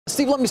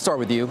Steve, let me start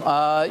with you.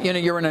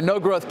 You're in a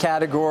no-growth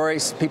category.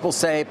 People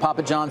say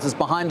Papa John's is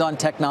behind on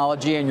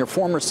technology, and your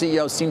former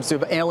CEO seems to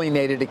have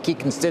alienated a key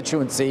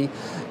constituency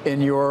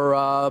in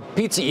your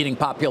pizza-eating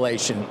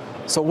population.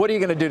 So what are you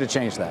going to do to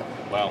change that?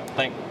 Well,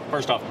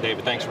 first off,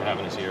 David, thanks for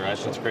having us here.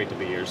 It's great to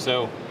be here.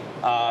 So,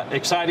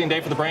 exciting day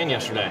for the brand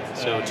yesterday.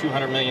 So,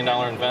 $200 million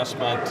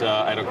investment.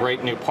 I had a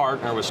great new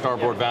partner with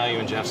Starboard Value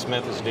and Jeff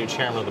Smith as new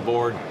chairman of the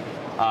board.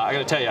 I got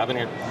to tell you, I've been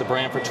here at the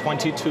brand for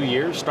 22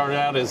 years. Started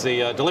out as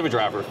a delivery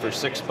driver for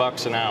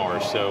 $6 an hour.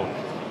 So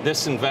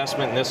this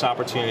investment and this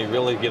opportunity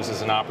really gives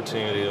us an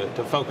opportunity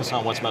to focus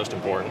on what's most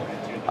important.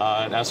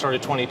 I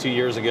started 22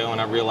 years ago,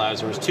 and I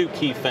realized there was two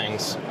key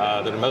things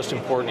that are most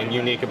important and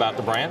unique about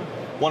the brand.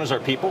 One is our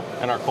people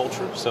and our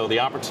culture. So the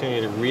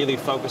opportunity to really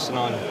focus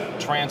on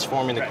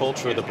transforming the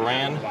culture of the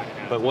brand.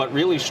 But what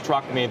really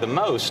struck me the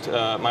most,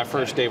 my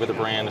first day with the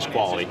brand, is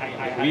quality.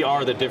 We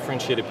are the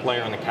differentiated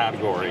player in the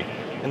category.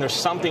 And there's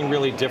something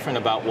really different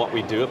about what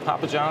we do at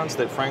Papa John's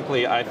that,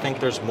 frankly, I think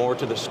there's more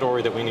to the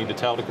story that we need to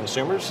tell to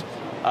consumers.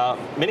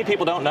 Many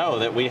people don't know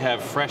that we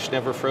have fresh,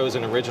 never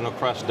frozen, original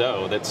crust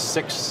dough. That's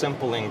 6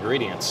 simple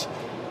ingredients.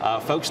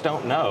 Folks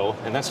don't know,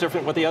 and that's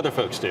different what the other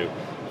folks do.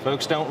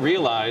 Folks don't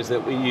realize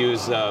that we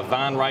use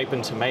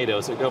vine-ripened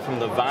tomatoes that go from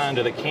the vine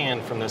to the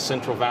can from the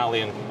Central Valley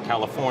in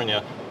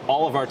California.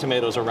 All of our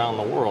tomatoes around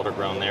the world are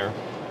grown there.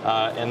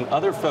 And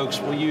other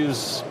folks will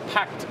use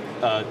packed,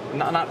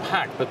 not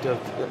packed, but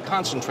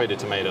concentrated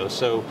tomatoes.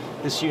 So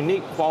this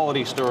unique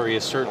quality story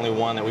is certainly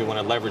one that we want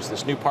to leverage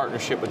this new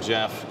partnership with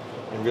Jeff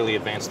and really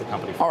advance the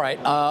company. All right,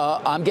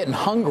 I'm getting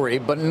hungry,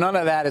 but none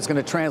of that is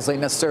going to translate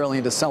necessarily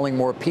into selling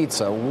more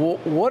pizza.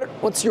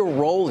 What's your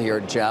role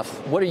here,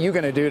 Jeff? What are you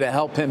going to do to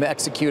help him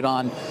execute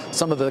on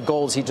some of the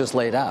goals he just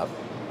laid out?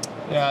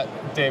 Yeah,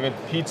 David,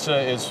 pizza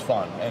is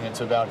fun, and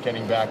it's about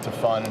getting back to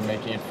fun and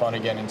making it fun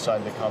again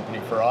inside the company.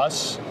 For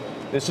us,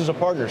 this is a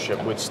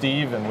partnership with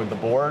Steve and with the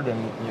board,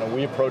 and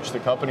we approached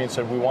the company and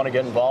said we want to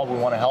get involved, we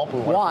want to help,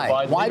 we want to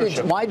provide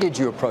leadership. Why did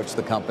you approach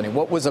the company?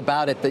 What was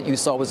about it that you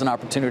saw was an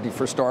opportunity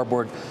for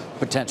Starboard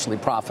potentially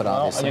profit,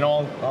 obviously?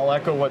 I'll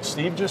echo what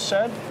Steve just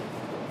said.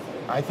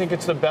 I think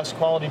it's the best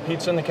quality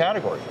pizza in the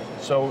category.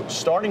 So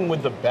starting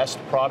with the best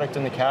product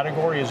in the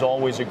category is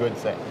always a good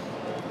thing.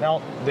 Now,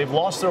 they've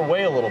lost their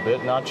way a little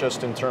bit, not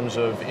just in terms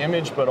of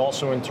image, but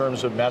also in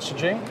terms of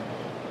messaging.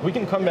 We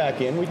can come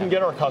back in, we can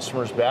get our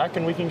customers back,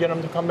 and we can get them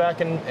to come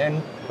back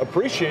and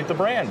appreciate the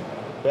brand.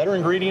 Better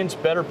ingredients,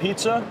 better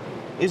pizza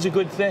is a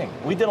good thing.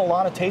 We did a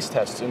lot of taste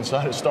tests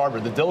inside of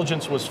Starboard. The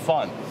diligence was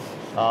fun.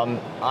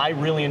 I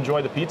really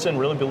enjoy the pizza and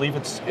really believe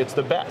it's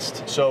the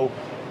best. So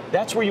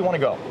that's where you want to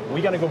go.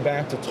 We got to go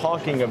back to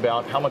talking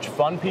about how much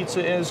fun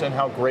pizza is and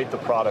how great the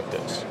product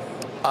is.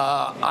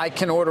 I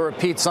can order a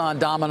pizza on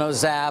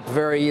Domino's app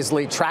very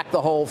easily, track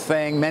the whole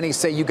thing. Many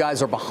say you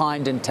guys are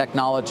behind in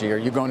technology. Are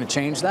you going to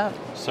change that?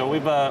 So we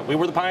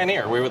were the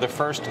pioneer. We were the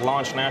first to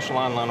launch national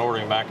online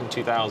ordering back in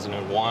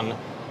 2001.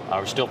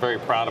 We're still very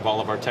proud of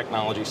all of our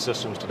technology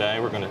systems today.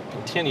 We're going to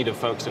continue to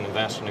focus and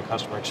invest in the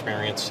customer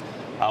experience.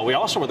 We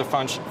also were the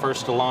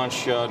first to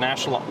launch a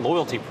national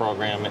loyalty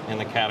program in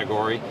the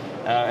category.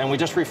 And we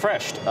just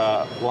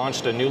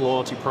launched a new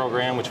loyalty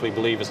program, which we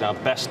believe is now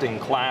best in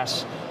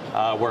class.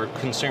 Where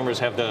consumers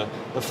have the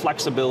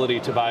flexibility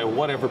to buy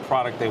whatever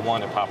product they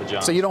want at Papa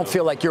John's. So you don't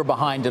feel like you're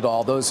behind at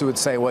all? Those who would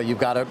say, well, you've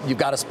got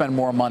to spend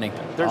more money.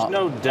 There's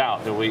no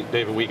doubt that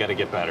we got to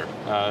get better,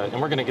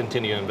 and we're going to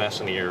continue to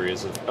invest in the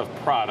areas of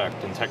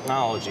product and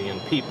technology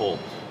and people.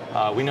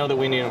 We know that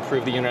we need to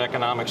improve the unit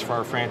economics for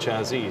our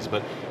franchisees,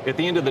 but at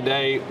the end of the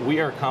day, we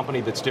are a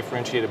company that's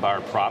differentiated by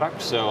our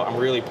product. So I'm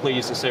really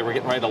pleased to say we're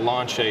getting ready to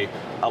launch a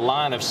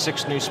line of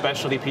 6 new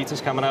specialty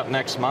pizzas coming up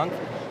next month.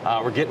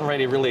 We're getting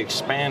ready to really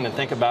expand and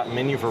think about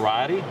menu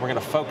variety. We're going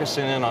to focus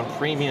in on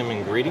premium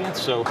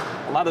ingredients. So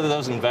a lot of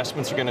those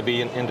investments are going to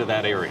be into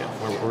that area.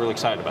 We're really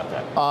excited about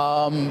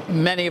that.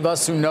 Many of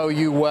us who know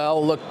you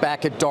well look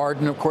back at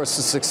Darden. Of course,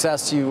 the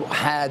success you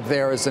had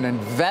there as an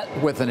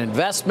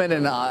investment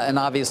and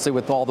obviously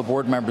with all the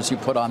board members you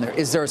put on there.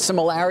 Is there a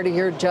similarity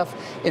here, Jeff,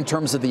 in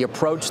terms of the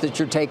approach that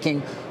you're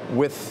taking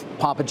with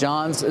Papa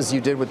John's as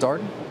you did with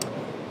Darden?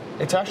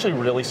 It's actually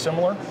really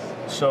similar.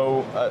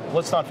 So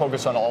let's not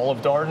focus on all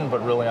of Darden,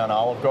 but really on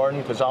Olive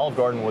Garden, because Olive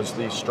Garden was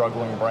the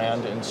struggling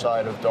brand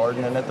inside of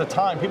Darden. And at the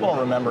time, people don't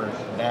remember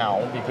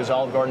now, because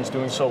Olive Garden's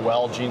doing so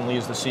well. Gene Lee,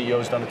 as the CEO,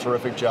 has done a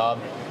terrific job.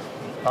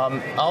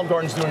 Olive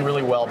Garden's doing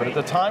really well, but at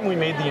the time we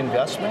made the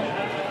investment,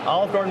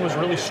 Olive Garden was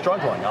really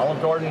struggling.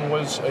 Olive Garden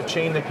was a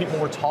chain that people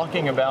were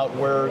talking about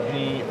where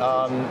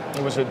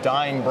it was a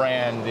dying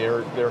brand.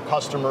 Their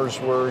customers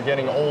were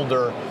getting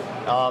older.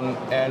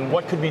 And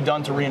what could be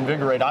done to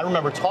reinvigorate. I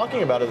remember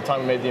talking about it at the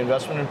time we made the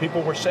investment, and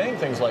people were saying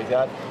things like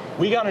that.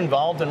 We got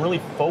involved and really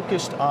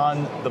focused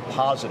on the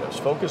positives,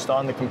 focused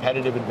on the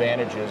competitive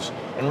advantages,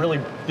 and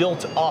really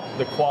built up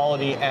the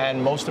quality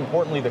and, most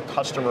importantly, the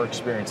customer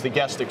experience, the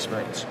guest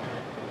experience.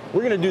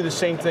 We're going to do the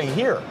same thing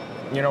here.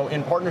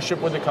 In partnership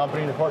with the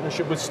company, in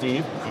partnership with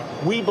Steve,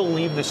 we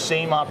believe the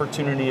same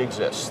opportunity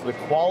exists. The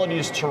quality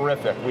is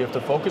terrific. We have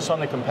to focus on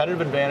the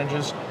competitive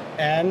advantages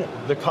and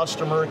the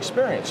customer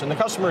experience. And the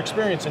customer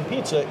experience in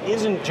pizza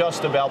isn't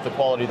just about the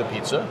quality of the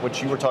pizza,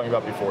 which you were talking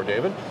about before,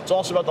 David. It's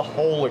also about the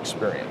whole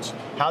experience.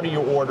 How do you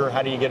order?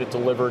 How do you get it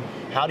delivered?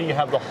 How do you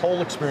have the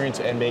whole experience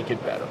and make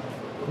it better?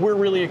 We're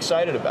really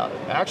excited about it.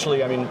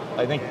 Actually, I mean,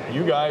 I think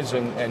you guys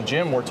and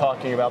Jim were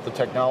talking about the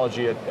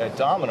technology at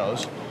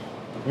Domino's.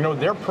 You know,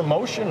 their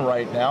promotion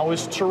right now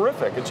is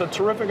terrific. It's a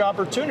terrific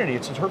opportunity.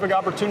 It's a terrific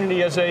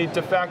opportunity as a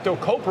de facto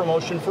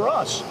co-promotion for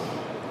us.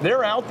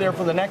 They're out there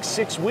for the next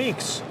 6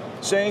 weeks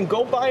saying,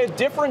 go buy a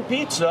different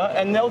pizza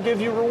and they'll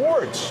give you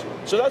rewards.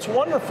 So that's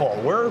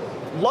wonderful. We're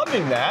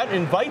loving that.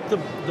 Invite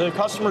the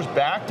customers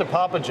back to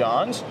Papa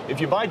John's.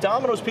 If you buy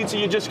Domino's pizza,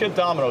 you just get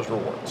Domino's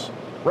rewards.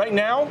 Right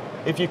now,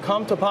 if you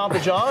come to Papa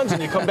John's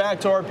and you come back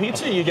to our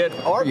pizza, you get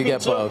our pizza,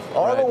 get both,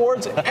 our right.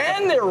 rewards,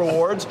 and their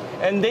rewards,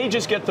 and they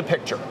just get the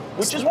picture,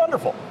 which is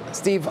wonderful.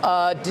 Steve,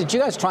 did you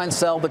guys try and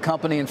sell the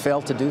company and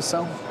fail to do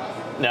so?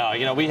 No,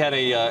 you know, we had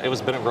it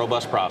was been a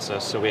robust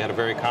process, so we had a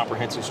very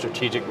comprehensive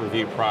strategic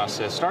review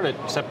process. Started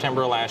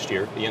September of last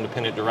year. The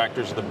independent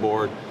directors of the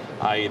board,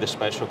 i.e. the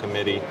special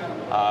committee,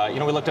 you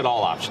know, we looked at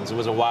all options. It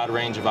was a wide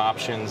range of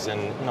options, and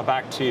you know,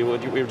 back to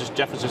what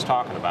Jeff was just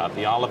talking about,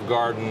 the Olive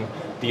Garden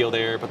deal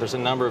there, but there's a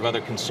number of other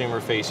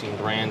consumer-facing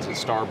brands that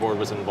Starboard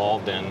was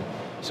involved in.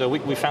 So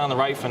we found the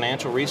right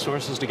financial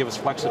resources to give us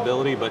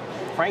flexibility, but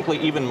frankly,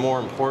 even more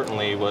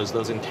importantly, was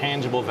those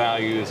intangible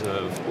values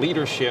of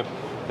leadership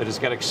that has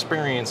got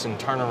experience in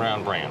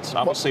turnaround brands.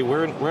 Obviously,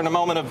 we're in a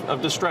moment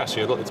of distress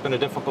here. It's been a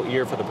difficult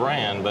year for the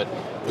brand, but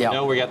we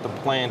know we got the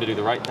plan to do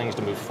the right things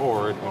to move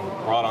forward,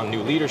 and brought on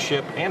new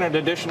leadership and an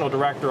additional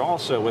director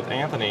also with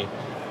Anthony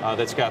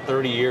that's got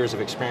 30 years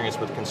of experience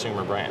with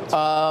consumer brands.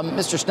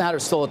 Mr.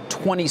 Snatter's still a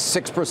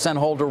 26%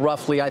 holder,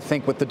 roughly, I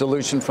think, with the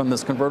dilution from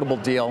this convertible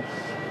deal.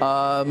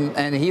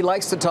 And he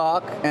likes to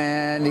talk,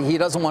 and he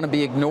doesn't want to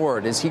be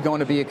ignored. Is he going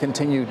to be a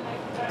continued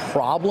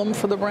problem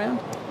for the brand?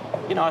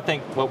 You know, I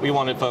think what we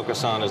want to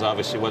focus on is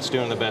obviously what's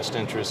doing the best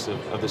interests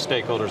of the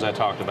stakeholders I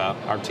talked about,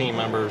 our team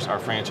members, our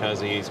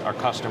franchisees, our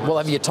customers. Well,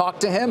 have you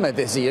talked to him?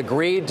 Has he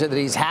agreed that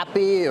he's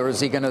happy, or is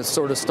he going to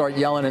sort of start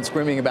yelling and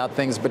screaming about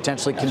things,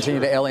 potentially continue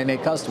to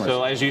alienate customers?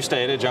 So as you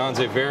stated, John's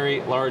a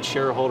very large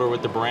shareholder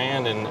with the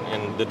brand,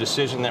 and the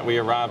decision that we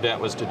arrived at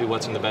was to do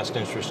what's in the best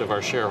interest of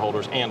our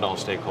shareholders and all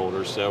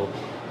stakeholders. So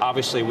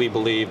obviously we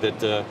believe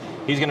that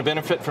he's going to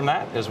benefit from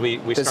that as we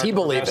start to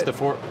progress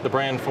the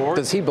brand forward.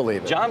 Does he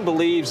believe it? John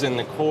believes in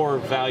the core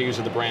values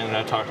of the brand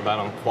that I talked about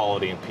on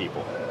quality and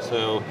people.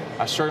 So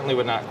I certainly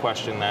would not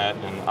question that,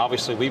 and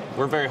obviously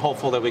we're very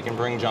hopeful that we can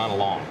bring John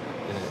along.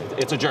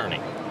 It's a journey.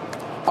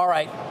 All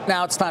right,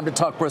 now it's time to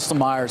talk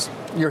Bristol-Myers.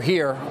 You're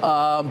here.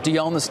 Do you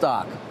own the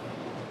stock?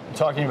 We're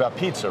talking about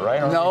pizza, right?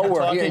 No, we're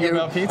talking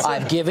about pizza.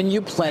 I've given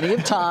you plenty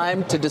of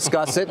time to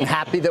discuss it, and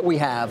happy that we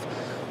have.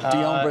 Do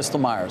you own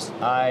Bristol-Myers?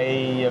 I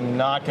am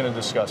not going to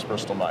discuss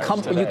Bristol-Myers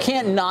today. You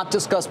can't not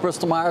discuss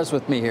Bristol-Myers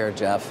with me here,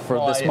 Jeff,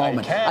 for this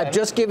moment. I've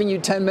just given you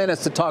 10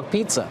 minutes to talk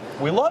pizza.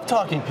 We love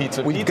talking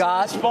pizza.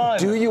 Pizza is fun.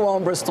 Do you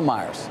own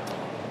Bristol-Myers?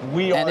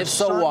 We are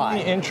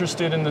certainly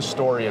interested in the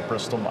story at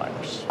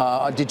Bristol-Myers.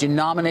 Did you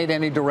nominate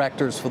any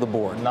directors for the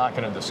board? Not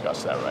going to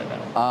discuss that right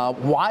now.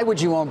 Why would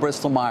you own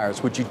Bristol-Myers?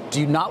 Do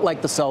you not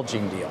like the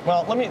Celgene deal?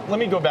 Well, let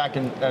me go back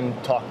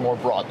and talk more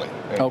broadly.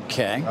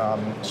 Okay.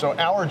 So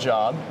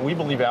we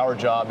believe our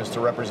job is to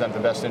represent the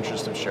best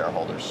interest of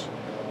shareholders.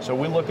 So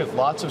we look at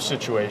lots of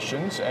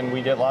situations, and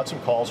we get lots of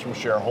calls from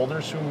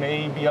shareholders who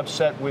may be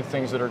upset with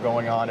things that are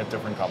going on at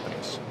different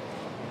companies.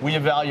 We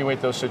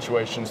evaluate those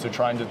situations to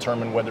try and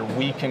determine whether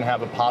we can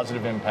have a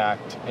positive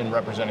impact in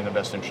representing the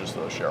best interests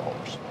of those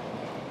shareholders.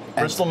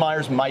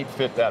 Bristol-Myers might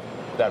fit that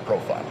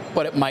profile.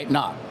 But it might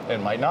not.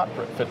 It might not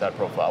fit that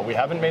profile. We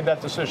haven't made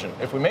that decision.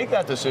 If we make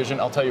that decision,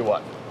 I'll tell you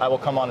what, I will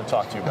come on and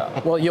talk to you about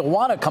it. Well, you'll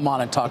want to come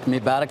on and talk to me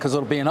about it because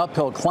it'll be an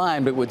uphill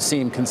climb, it would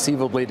seem,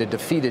 conceivably, to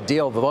defeat a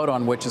deal, the vote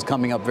on which is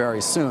coming up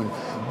very soon,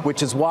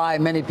 which is why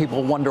many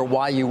people wonder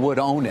why you would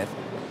own it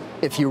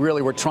if you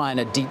really were trying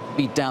to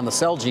beat down the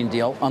Celgene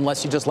deal,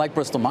 unless you just like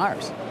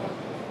Bristol-Myers.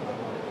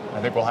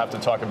 I think we'll have to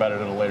talk about it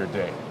at a later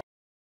date.